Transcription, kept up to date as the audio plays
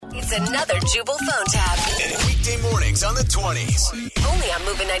It's another Jubal phone tab. Weekday mornings on the 20s. Only on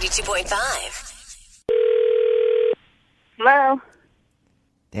Moving 92.5. Hello?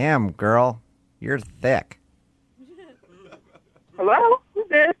 Damn, girl. You're thick. Hello? Who's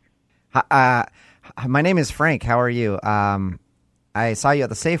this? My name is Frank. How are you? I saw you at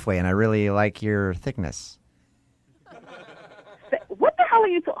the Safeway, and I really like your thickness. What the hell are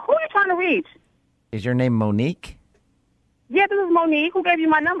you... who are you trying to reach? Is your name Monique? Yeah, this is Monique. Who gave you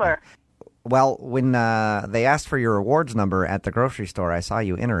my number? Well, when they asked for your awards number at the grocery store, I saw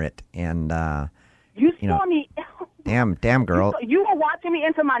you enter it, and You saw me... damn, girl. You were watching me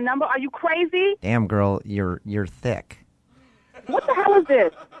enter my number? Are you crazy? Damn, girl, you're thick. What the hell is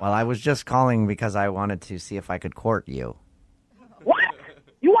this? Well, I was just calling because I wanted to see if I could court you. What?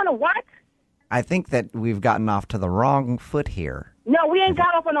 You want to what? I think that we've gotten off to the wrong foot here. No, we ain't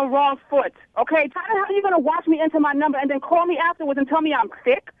got off on the wrong foot, okay? How are you going to watch me enter my number and then call me afterwards and tell me I'm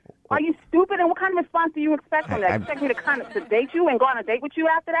thick? Are you stupid? And what kind of response do you expect from that? You expect me to kind of sedate you and go on a date with you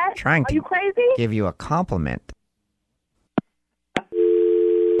after that? Trying to Are you crazy? give you a compliment.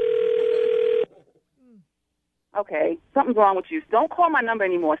 Okay, something's wrong with you. Don't call my number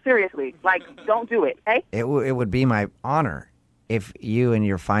anymore, seriously. Like, don't do it, okay? It would be my honor if you and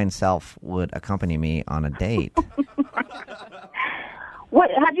your fine self would accompany me on a date. What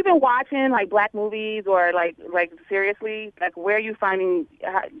have you been watching, like black movies, or like seriously, like where are you finding,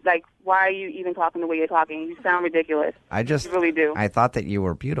 like why are you even talking the way you're talking? You sound ridiculous. You really do. I thought that you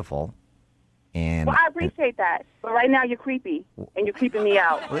were beautiful, and well, I appreciate that, but right now you're creepy, and you're creeping me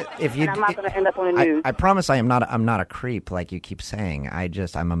out. If you, and I'm not going to end up on the news. I promise I'm not a creep like you keep saying.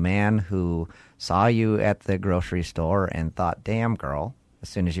 I'm a man who saw you at the grocery store and thought, "Damn, girl," as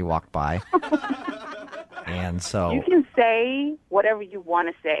soon as you walked by. And so you can say whatever you want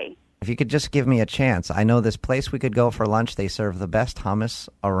to say. If you could just give me a chance. I know this place we could go for lunch. They serve the best hummus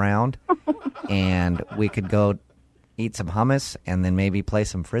around. And we could go eat some hummus and then maybe play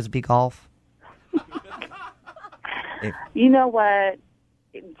some Frisbee golf. You know what?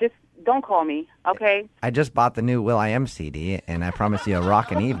 Just don't call me, okay? I just bought the new will.i.am CD, and I promise you a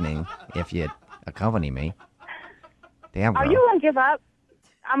rockin' evening if you accompany me. Damn, girl. Are you going to give up?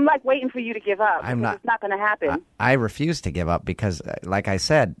 I'm like waiting for you to give up. I'm not. It's not going to happen. I refuse to give up because, like I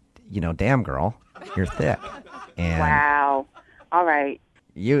said, damn girl, you're thick. And wow. All right.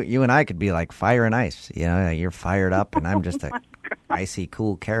 You and I could be like fire and ice. You're fired up, and I'm just a icy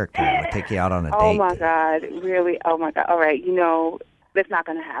cool character. We'll take you out on a date. Oh my God, really? Oh my God. All right. That's not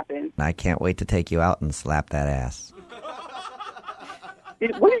going to happen. I can't wait to take you out and slap that ass. What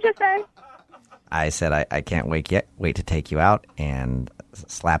did you just say? I said I can't wait to take you out and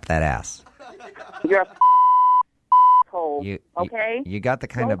slap that ass. You're a hole, okay? You got the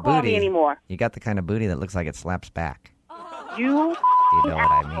kind Don't of booty. Call me anymore. You got the kind of booty that looks like it slaps back. You know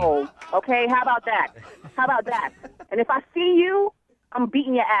what I mean? Okay, how about that? And if I see you, I'm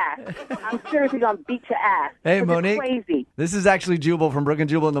beating your ass. I'm seriously going to beat your ass. Hey, Monique. It's crazy. This is actually Jubal from Brook and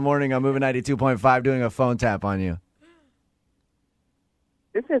Jubal in the Morning on Moving 92.5 doing a phone tap on you.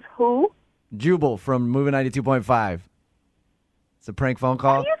 This is who? Jubal from Moving 92.5. It's a prank phone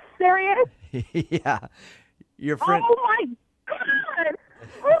call. Are you serious? Yeah. Your friend. Oh, my God.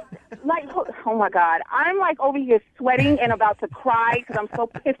 Oh, my God. I'm like over here sweating and about to cry because I'm so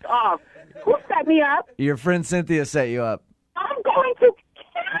pissed off. Who set me up? Your friend Cynthia set you up. I'm going to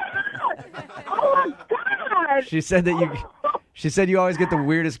kill. Oh, my God. She said you always get the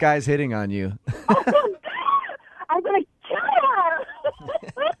weirdest guys hitting on you. Oh, my God. I'm going to kill her.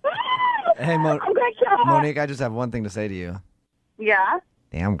 Hey, I'm going to kill her. Monique, I just have one thing to say to you. Yeah?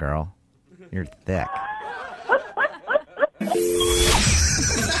 Damn, girl. You're thick.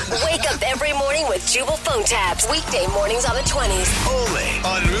 Wake up every morning with Jubal phone tabs. Weekday mornings on the 20s. Only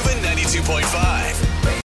on Moving 92.5.